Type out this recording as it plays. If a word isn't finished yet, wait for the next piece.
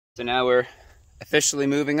So now we're officially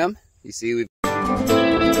moving them. You see we've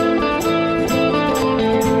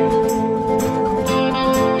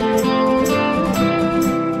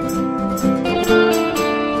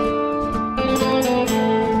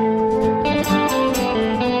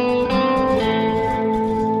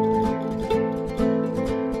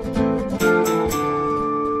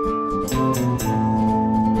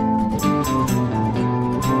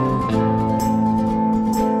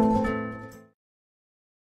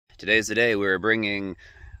Today's the day we're bringing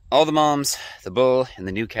all the moms, the bull, and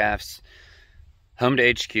the new calves home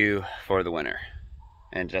to HQ for the winter.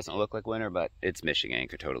 And it doesn't look like winter, but it's Michigan. It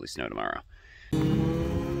could totally snow tomorrow.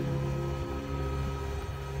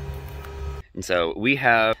 And so we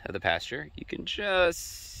have the pasture. You can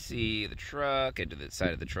just see the truck, and to the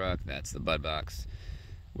side of the truck, that's the bud box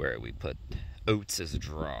where we put oats as a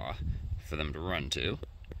draw for them to run to.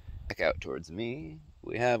 Back out towards me,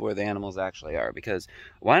 we have where the animals actually are, because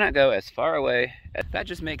why not go as far away? That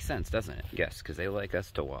just makes sense, doesn't it? Yes, because they like us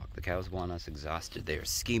to walk. The cows want us exhausted. They are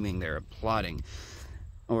scheming, they're applauding,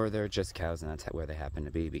 or they're just cows, and that's where they happen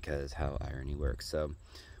to be, because how irony works. So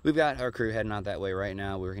we've got our crew heading out that way right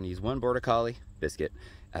now. We're going to use one border collie, Biscuit.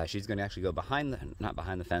 She's going to actually go behind the, not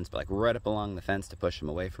behind the fence, but like right up along the fence to push him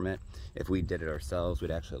away from it. If we did it ourselves, we'd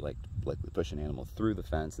actually like push an animal through the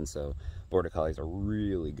fence, and so border collies are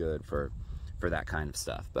really good for that kind of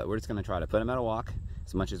stuff. But we're just going to try to put them at a walk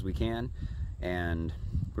as much as we can, and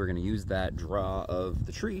we're going to use that draw of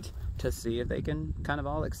the treat to see if they can kind of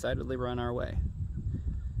all excitedly run our way.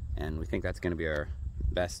 And we think that's going to be our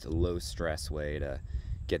best low stress way to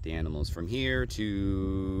get the animals from here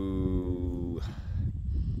to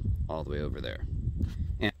all the way over there.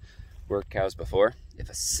 And worked cows before.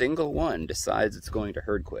 If a single one decides it's going to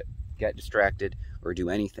herd quit, get distracted, or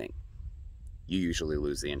do anything, you usually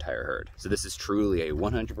lose the entire herd. So this is truly a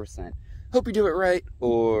 100% hope you do it right,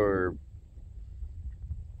 or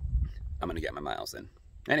I'm gonna get my miles in.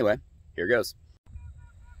 Anyway, here goes.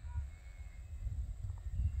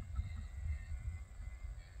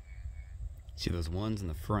 See those ones in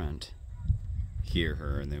the front hear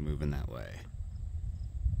her and they're moving that way.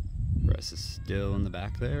 Russ is still in the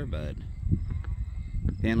back there, but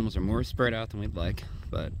the animals are more spread out than we'd like.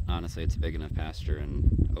 But honestly, it's a big enough pasture,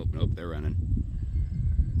 and oh nope, they're running.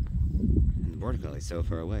 And the border collie's so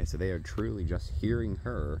far away, so they are truly just hearing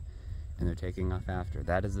her and they're taking off after.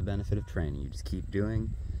 That is the benefit of training. You just keep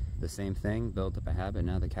doing the same thing, build up a habit.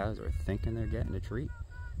 Now the cows are thinking they're getting a treat,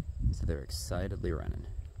 so they're excitedly running.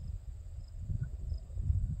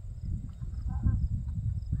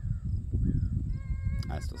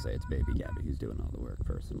 I still say it's baby Gabby who's doing all the work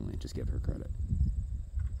personally. Just give her credit.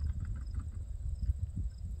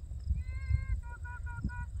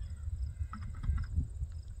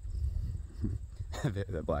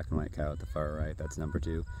 The black and white cow at the far right, that's number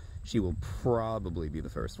 2. She will probably be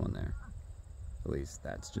the first one there. At least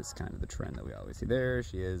that's just kind of the trend that we always see. There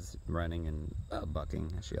she is, running and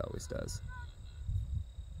bucking, as she always does.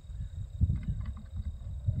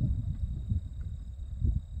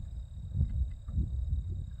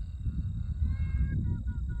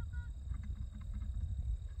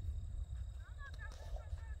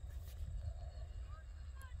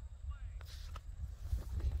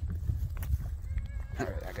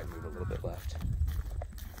 Alright, I gotta move a little bit left.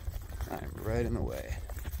 I'm right in the way.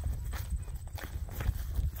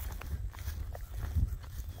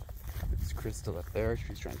 There's Crystal up there.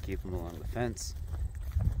 She's trying to keep him along the fence.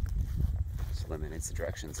 Just eliminates the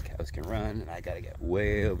directions the cows can run, and I gotta get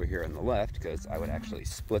way over here on the left because I would actually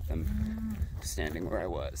split them standing where I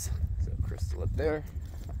was. So Crystal up there.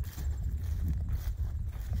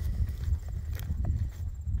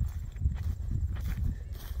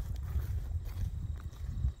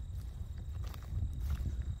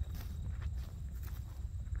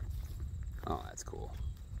 Oh, that's cool.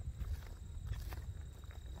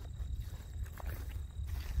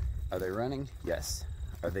 Are they running? Yes.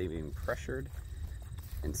 Are they being pressured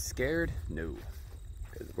and scared? No.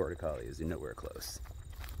 Because the border collie is nowhere close.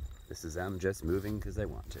 This is them just moving because they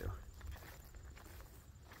want to.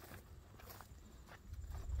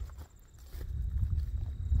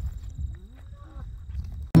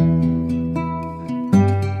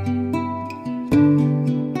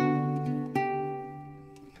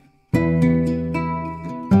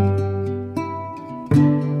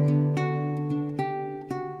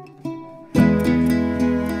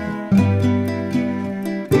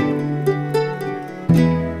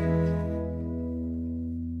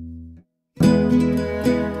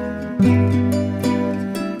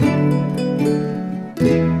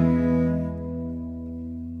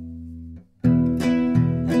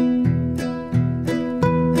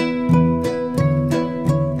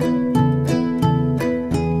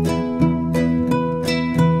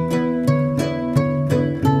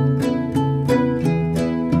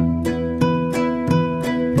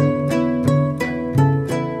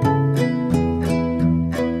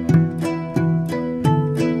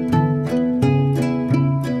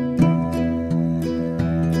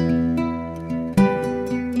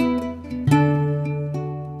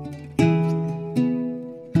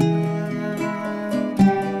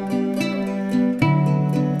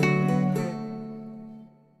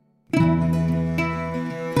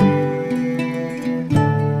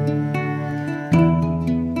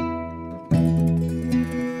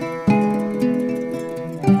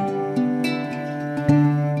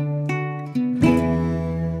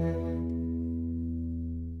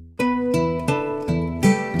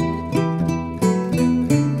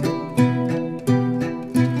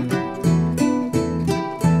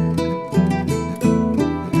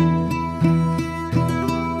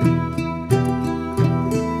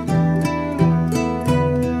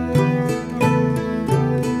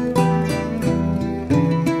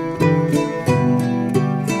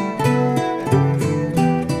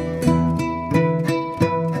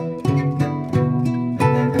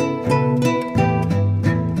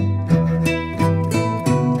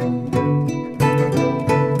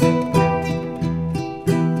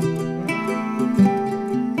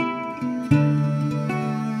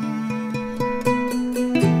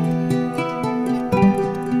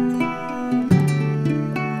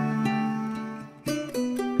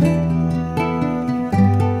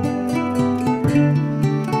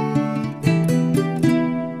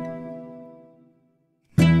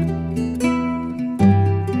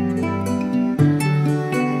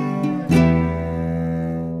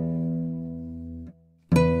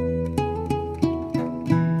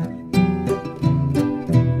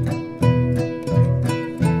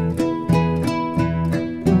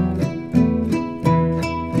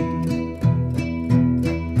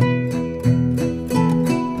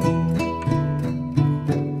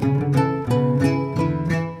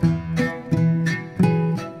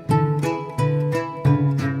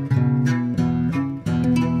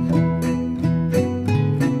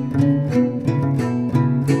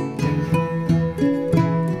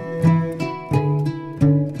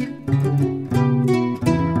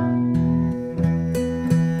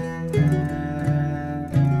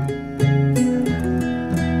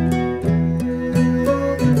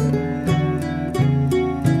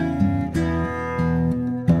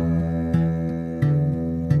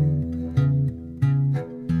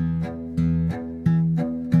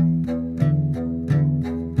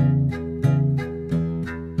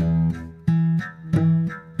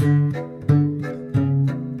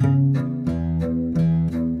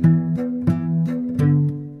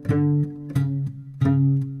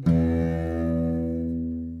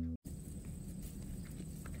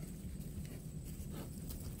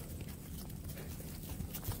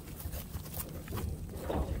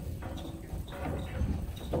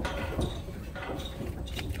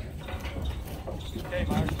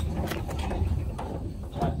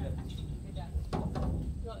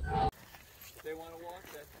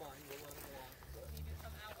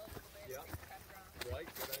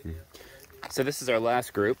 So this is our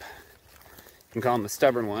last group. You can call them the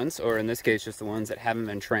stubborn ones, or in this case, just the ones that haven't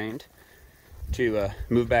been trained to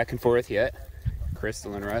move back and forth yet.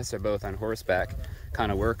 Crystal and Russ are both on horseback,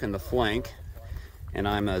 kind of working the flank, and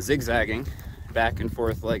I'm zigzagging back and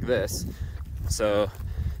forth like this. So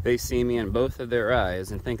they see me in both of their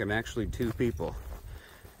eyes and think I'm actually two people,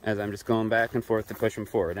 as I'm just going back and forth to push them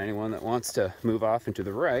forward. Anyone that wants to move off into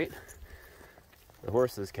the right, the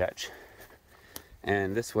horses catch.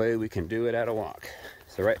 And this way we can do it at a walk.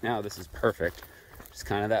 So right now this is perfect. Just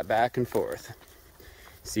kind of that back and forth.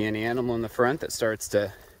 See any animal in the front that starts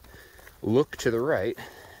to look to the right,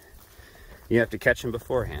 you have to catch them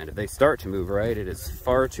beforehand. If they start to move right, it is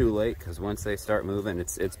far too late, because once they start moving,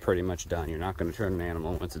 it's pretty much done. You're not going to turn an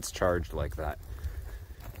animal once it's charged like that.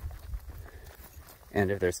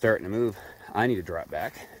 And if they're starting to move, I need to drop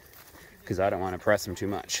back, because I don't want to press them too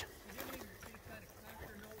much.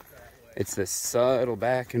 It's this subtle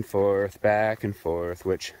back and forth,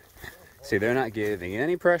 which, see, they're not giving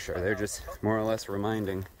any pressure. They're just more or less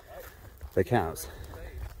reminding the cows.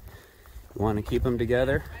 You want to keep them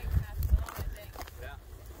together?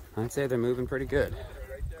 I'd say they're moving pretty good.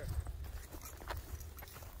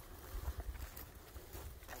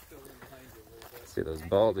 See, those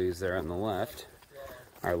baldies there on the left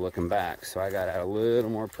are looking back, so I got to add a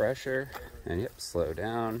little more pressure, and yep, slow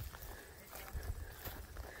down.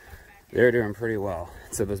 They're doing pretty well.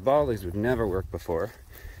 So those baldies would never work before.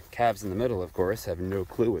 Calves in the middle, of course, have no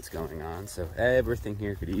clue what's going on, so everything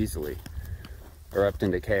here could easily erupt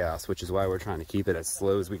into chaos, which is why we're trying to keep it as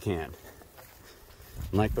slow as we can.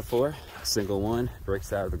 And like before, a single one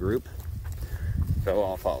breaks out of the group, they'll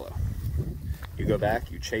all follow. You go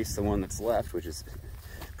back, you chase the one that's left, which is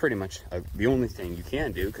pretty much the only thing you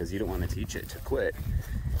can do, because you don't want to teach it to quit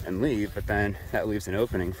and leave, but then that leaves an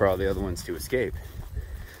opening for all the other ones to escape.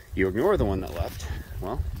 You ignore the one that left,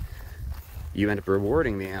 well, you end up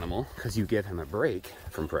rewarding the animal because you give him a break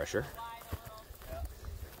from pressure.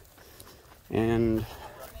 And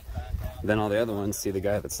then all the other ones see the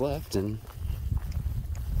guy that's left and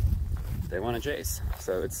they want to chase.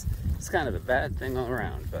 So it's kind of a bad thing all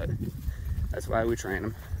around, but that's why we train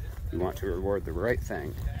them. We want to reward the right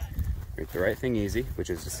thing. Make the right thing easy, which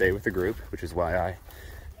is to stay with the group, which is why I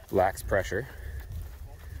lax pressure.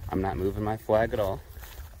 I'm not moving my flag at all.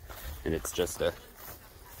 And it's just a,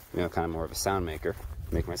 you know, kind of more of a sound maker.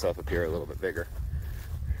 Make myself appear a little bit bigger.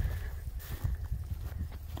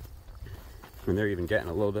 And they're even getting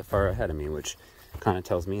a little bit far ahead of me, which kind of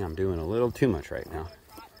tells me I'm doing a little too much right now.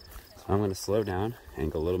 So I'm going to slow down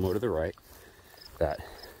and go a little more to the right. That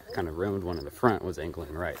kind of ruined one in the front, was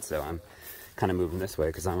angling right. So I'm kind of moving this way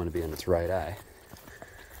because I want to be in its right eye.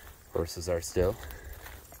 Horses are still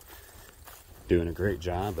doing a great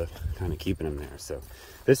job of kind of keeping them there. So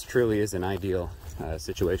this truly is an ideal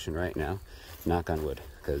situation right now, knock on wood,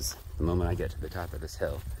 because the moment I get to the top of this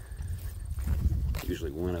hill,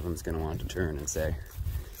 usually one of them is going to want to turn and say,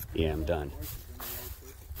 yeah, I'm done.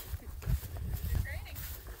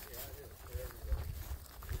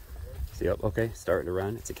 See, oh, okay, starting to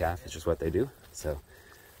run. It's a calf, it's just what they do. So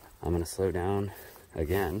I'm going to slow down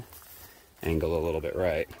again, angle a little bit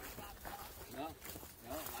right. No,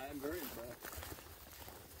 I am very impressed.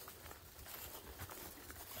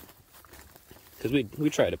 Because we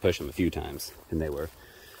tried to push them a few times, and they were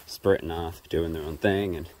sprinting off, doing their own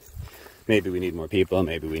thing, and maybe we need more people,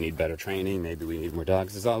 maybe we need better training, maybe we need more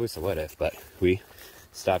dogs. There's always a what if, but we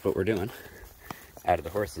stopped what we're doing out of the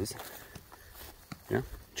horses, you know,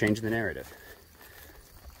 changing the narrative,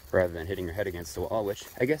 rather than hitting your head against the wall, which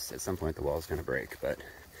I guess at some point the wall's going to break, but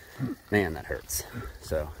man, that hurts.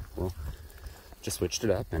 So we'll just switched it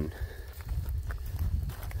up, and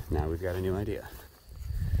now we've got a new idea.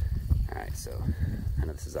 Alright, so I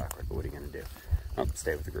know this is awkward, but what are you going to do? Oh,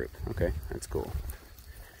 stay with the group. Okay, that's cool.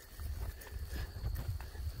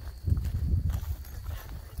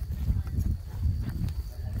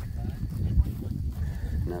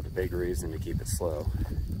 Now the big reason to keep it slow,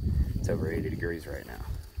 it's over 80 degrees right now.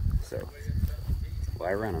 So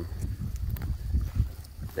why run them?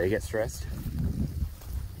 They get stressed,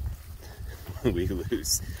 we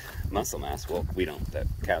lose muscle mass. Well, we don't, the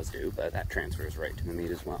cows do, but that transfers right to the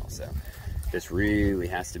meat as well. So this really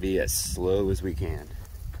has to be as slow as we can.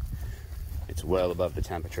 It's well above the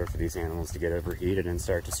temperature for these animals to get overheated and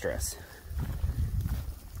start to stress.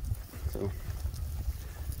 So,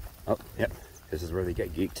 oh, yep, this is where they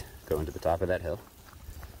get geeked, going to the top of that hill.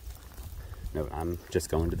 No, I'm just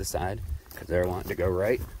going to the side because they're wanting to go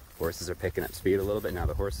right. Horses are picking up speed a little bit. Now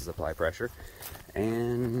the horses apply pressure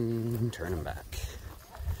and turn them back.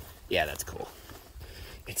 Yeah, that's cool.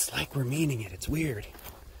 It's like we're meaning it. It's weird.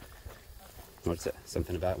 What's it?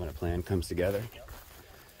 Something about when a plan comes together?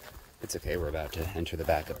 It's okay, we're about to enter the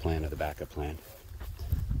backup plan of the backup plan.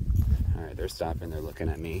 Alright, they're stopping, they're looking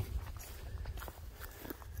at me.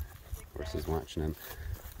 Horse is watching them.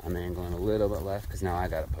 I'm angling a little bit left because now I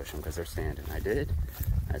gotta push them because they're standing. I did.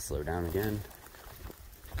 I slow down again.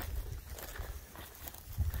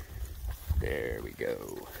 There we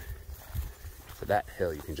go. So that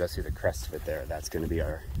hill, you can just see the crest of it there. That's going to be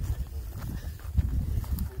our...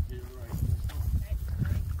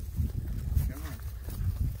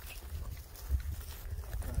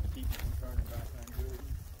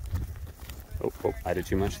 Oh, I did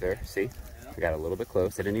too much there. See? I got a little bit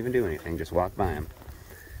close. I didn't even do anything. Just walked by him.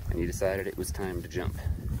 And he decided it was time to jump.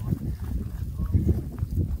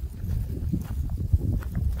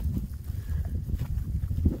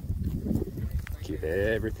 Keep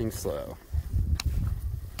everything slow.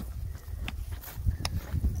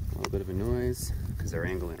 A little bit of a noise because they're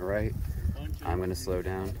angling right. I'm going to slow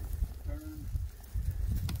down.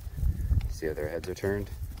 See how their heads are turned?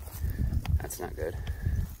 That's not good.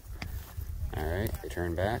 Alright, they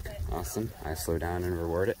turn back. Awesome. I slow down and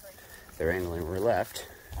reward it. They're angling we're left,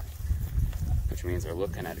 which means they're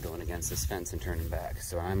looking at going against this fence and turning back.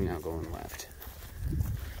 So I'm now going left.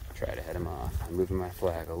 Try to head them off. I'm moving my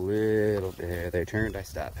flag a little bit. They turned, I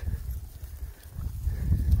stop.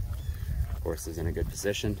 Horse is in a good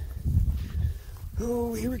position.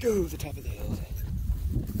 Oh, here we go, the top of the hill.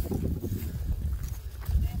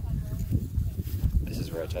 This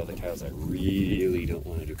is where I tell the cows I really don't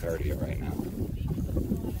want to do cardio right now.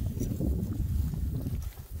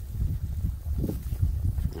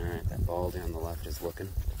 Alright, that ball down the left is looking.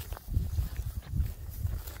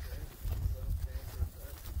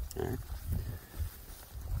 Alright.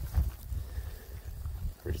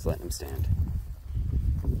 We're just letting them stand.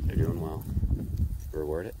 They're doing well.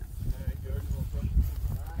 Reward it.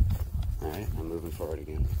 Alright, I'm moving forward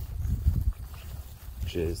again.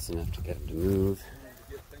 Just enough to get them to move.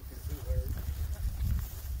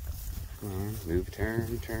 Come on, move,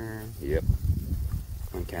 turn, turn. Yep.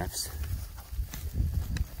 Come on, calves.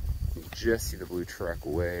 You just see the blue truck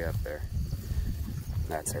way up there.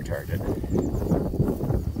 That's our target. Alright,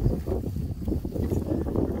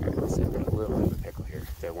 let's see, I've got a little bit of a pickle here.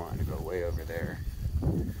 They want to go way over there.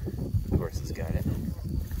 The horse has got it.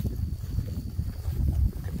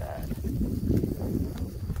 Look at that.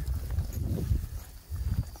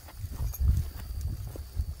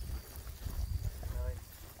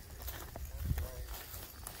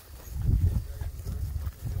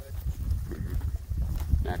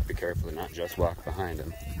 I have to be careful to not just walk behind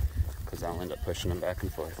him, because I'll end up pushing him back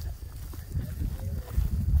and forth.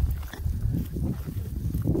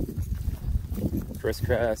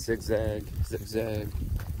 Crisscross, zigzag, zigzag.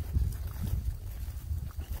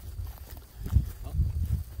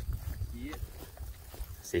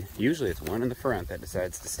 See, usually it's one in the front that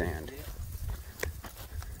decides to stand.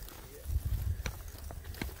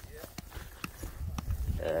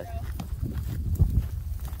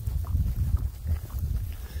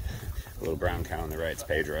 Little brown cow on the right's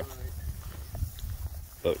Pedro.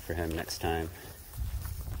 Vote for him next time.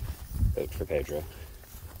 Vote for Pedro.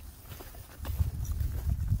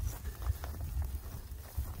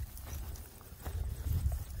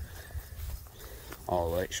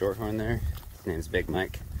 All white shorthorn there. His name's Big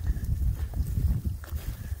Mike.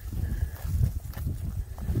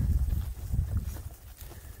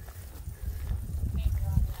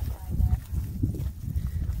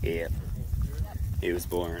 Yep. He was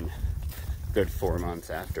born a good 4 months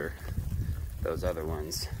after those other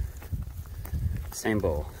ones. Same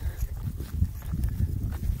bull.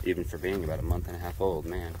 Even for being about a month and a half old,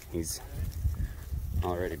 man, he's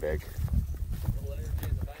already big.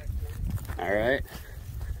 Alright.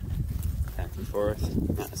 Back and forth.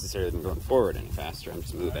 Not necessarily been going forward any faster, I'm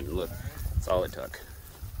just moving. Look, that's all it took.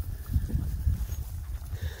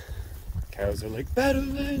 Cows are like, battle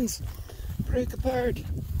lines! Break apart!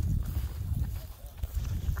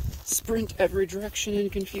 Sprint every direction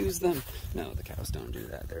and confuse them. No, the cows don't do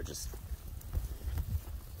that. They're just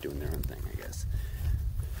doing their own thing, I guess.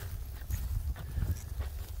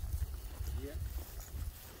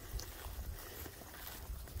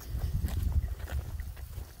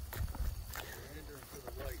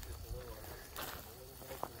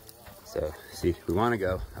 So, see, we want to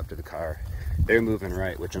go up to the car. They're moving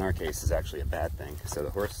right, which in our case is actually a bad thing. So the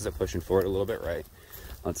horses are pushing forward a little bit right.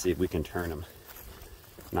 Let's see if we can turn them.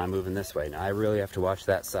 Not moving this way. Now I really have to watch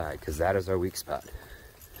that side because that is our weak spot.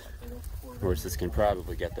 Horses can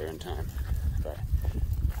probably get there in time, but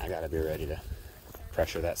I gotta be ready to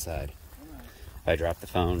pressure that side. If I drop the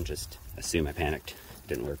phone, just assume I panicked.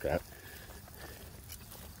 Didn't work out.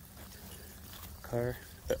 car.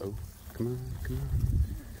 Uh-oh. Come on, come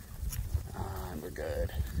on. And we're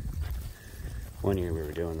good. One year we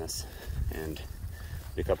were doing this, and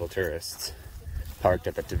a couple tourists parked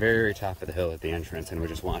at the very top of the hill at the entrance and were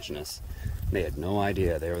just watching us. They had no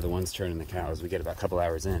idea they were the ones turning the cows. We get about a couple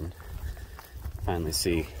hours in, finally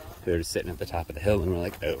see they're just sitting at the top of the hill, and we're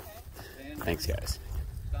like, oh, thanks guys.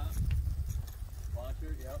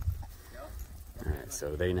 Alright,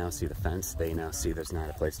 so they now see the fence, they now see there's not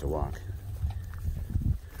a place to walk.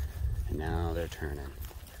 And now they're turning.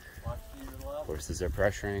 Horses are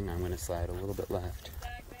pressuring, I'm going to slide a little bit left.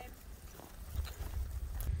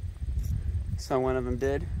 So one of them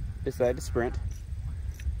did decide to sprint,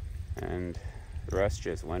 and the rest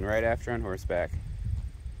just went right after on horseback.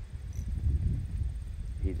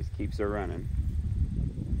 He just keeps her running.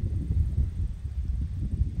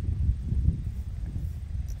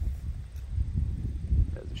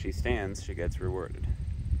 Because if she stands, she gets rewarded.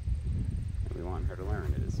 And we want her to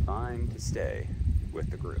learn it is fine to stay with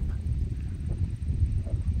the group.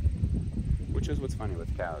 Which is what's funny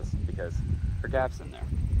with cows, because her gap's in there.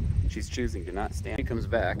 She's choosing to not stand. She comes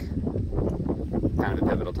back, kind of a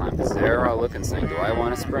pivotal time, because they're all looking saying, do I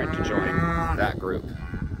want to sprint to join that group?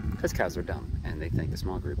 Because cows are dumb, and they think the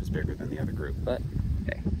small group is bigger than the other group, but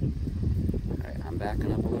hey. Alright, I'm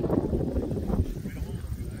backing up a little.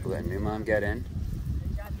 Let new mom get in.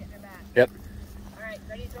 Good job getting her back. Yep. Alright,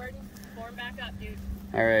 ready, Jordan? Form back up, dude.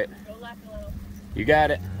 Alright. Go left a little. You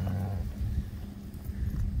got it.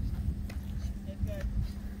 Good, good.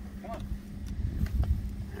 Come on.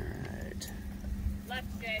 Alright.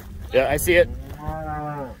 Left, Jay. Yeah, I see it. Good.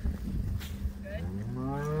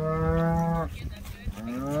 Again, that's good.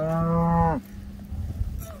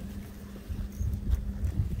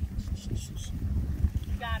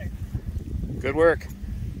 You got her. Good work.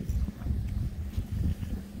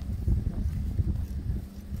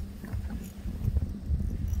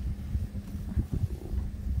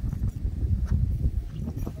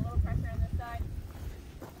 A little pressure on this side.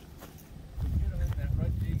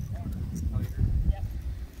 Yep.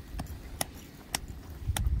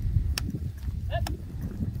 Up.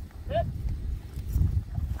 Up.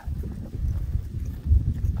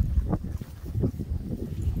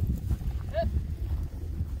 Up.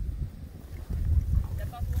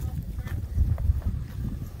 Step up a little. Turn.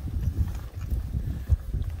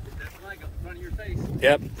 That flag up in front of your face.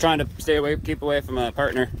 Yep, trying to stay away, keep away from a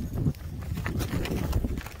partner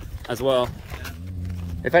as well.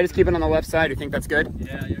 If I just keep it on the left side, you think that's good?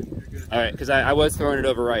 Yeah, you're good. All right, because I was throwing it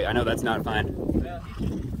over right. I know that's not fine. Well, you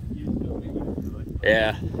do it.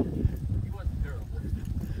 Yeah, He wasn't terrible.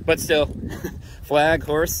 but still, flag,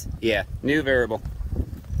 horse, yeah, new variable.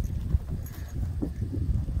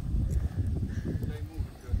 Stay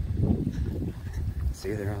moving, good.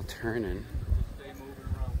 See, they're all turning, Stay moving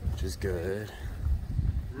around. which is good.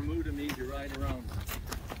 Remuda means you're riding around.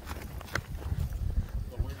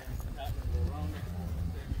 So when it happens, go around it,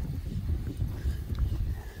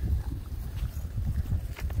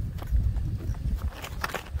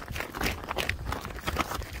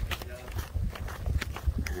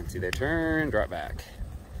 And see, they turn, drop back.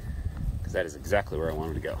 Because that is exactly where I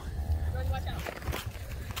wanted to go. Jordan, watch out.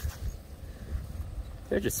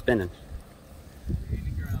 They're just spinning. stay in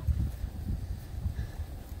the ground.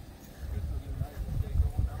 Good for you, nice and stay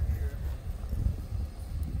going down here.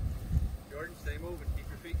 Jordan, stay moving. Keep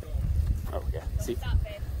your feet going. Oh, yeah, Don't see, stop,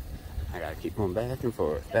 babe. I gotta keep going back and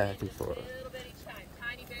forth, back and Just forth. a little bit each time.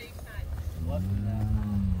 Tiny bit each time. Left and that.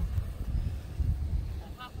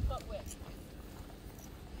 Half a foot width.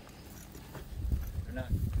 Or not.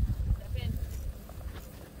 Step in.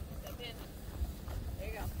 Step in. There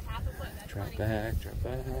you go. Half a foot. That's Drop plenty. back, drop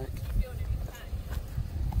back. Keep doing it each time.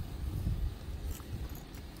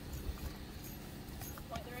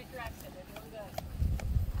 Point in the right direction. They're doing good.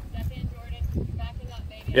 Step in, Jordan. You're backing up,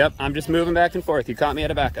 baby. Yep, I'm just Step moving in. back and forth. You caught me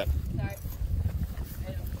at a backup. Sorry.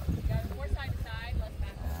 I know. You got more side to side. Let's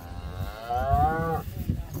back up. There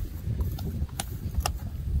you go.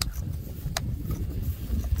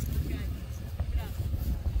 Good. Keep it up.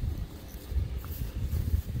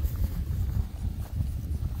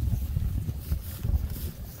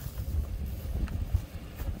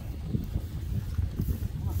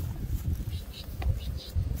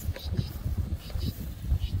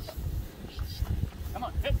 Come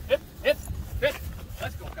on, hip, hip, hip, hip.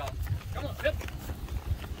 Let's go, Kyle. Come on, hip.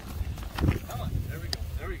 Come on, there we go,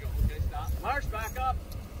 there we go. Okay, stop. March, back up.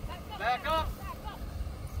 Back up.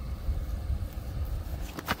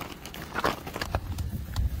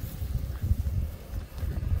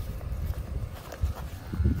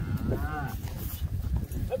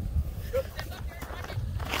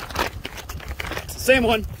 It's the same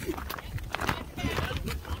one.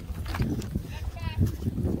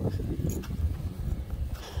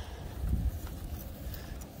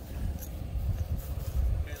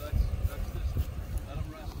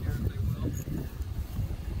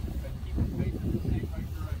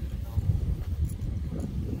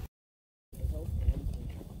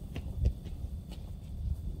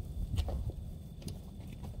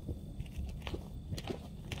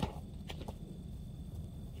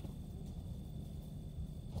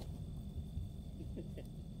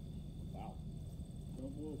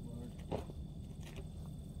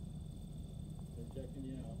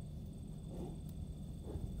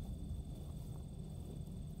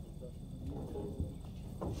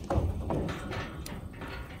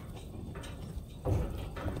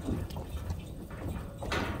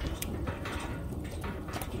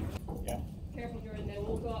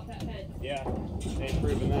 go off that fence. Yeah, they've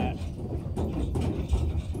proven that.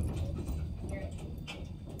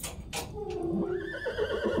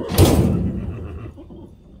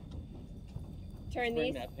 Turn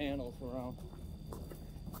Bring these. that panels around.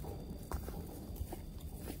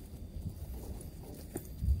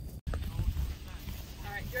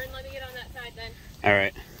 Alright, Jordan, let me get on that side then.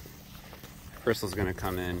 Alright. Crystal's gonna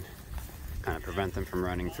come in, kind of prevent them from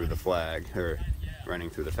running through the flag, or running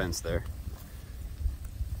through the fence there.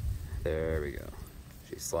 There we go.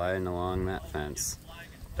 She's sliding along that fence.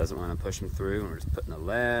 Doesn't want to push them through, and we're just putting the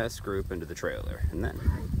last group into the trailer. And then,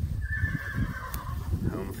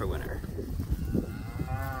 home for winter.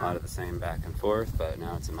 A lot of the same back and forth, but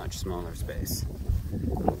now it's a much smaller space.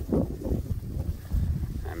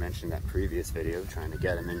 I mentioned that previous video, trying to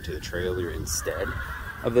get them into the trailer instead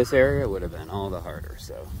of this area would have been all the harder,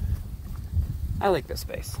 so I like this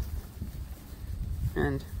space.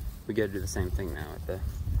 And we get to do the same thing now at the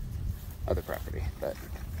other property, but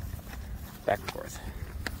back and forth.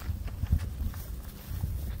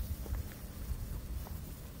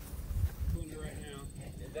 Right now.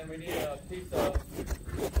 And then we need a piece of.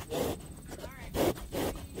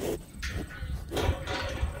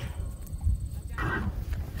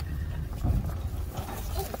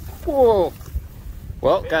 Whoa!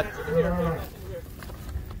 Well, got.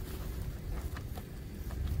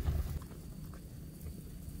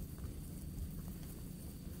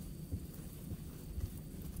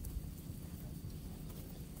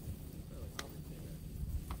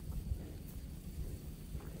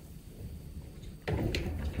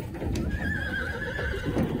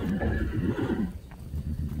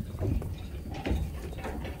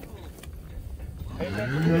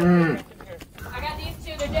 I got these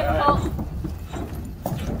two, they're difficult.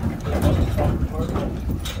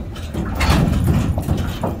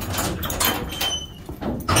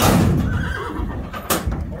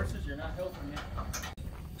 Horses, you're not helping me.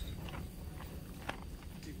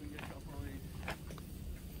 See if we can get a couple of these.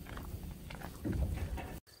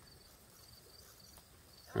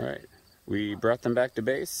 Alright, we brought them back to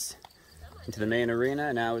base, into the main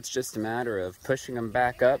arena. Now it's just a matter of pushing them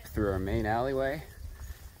back up through our main alleyway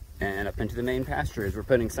and up into the main pastures. We're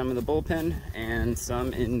putting some in the bullpen and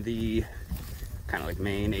some in the kind of like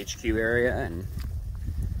main HQ area, and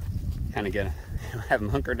kind of have them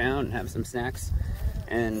hunker down and have some snacks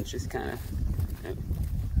and just kind of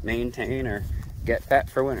maintain or get fat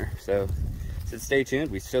for winter. So stay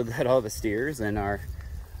tuned. We still got all the steers and our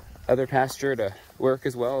other pasture to work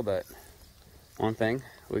as well, but one thing,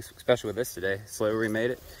 especially with this today, slower we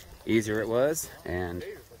made it, easier it was, and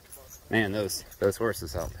man, those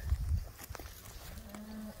horses helped.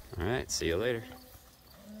 All right, see you later.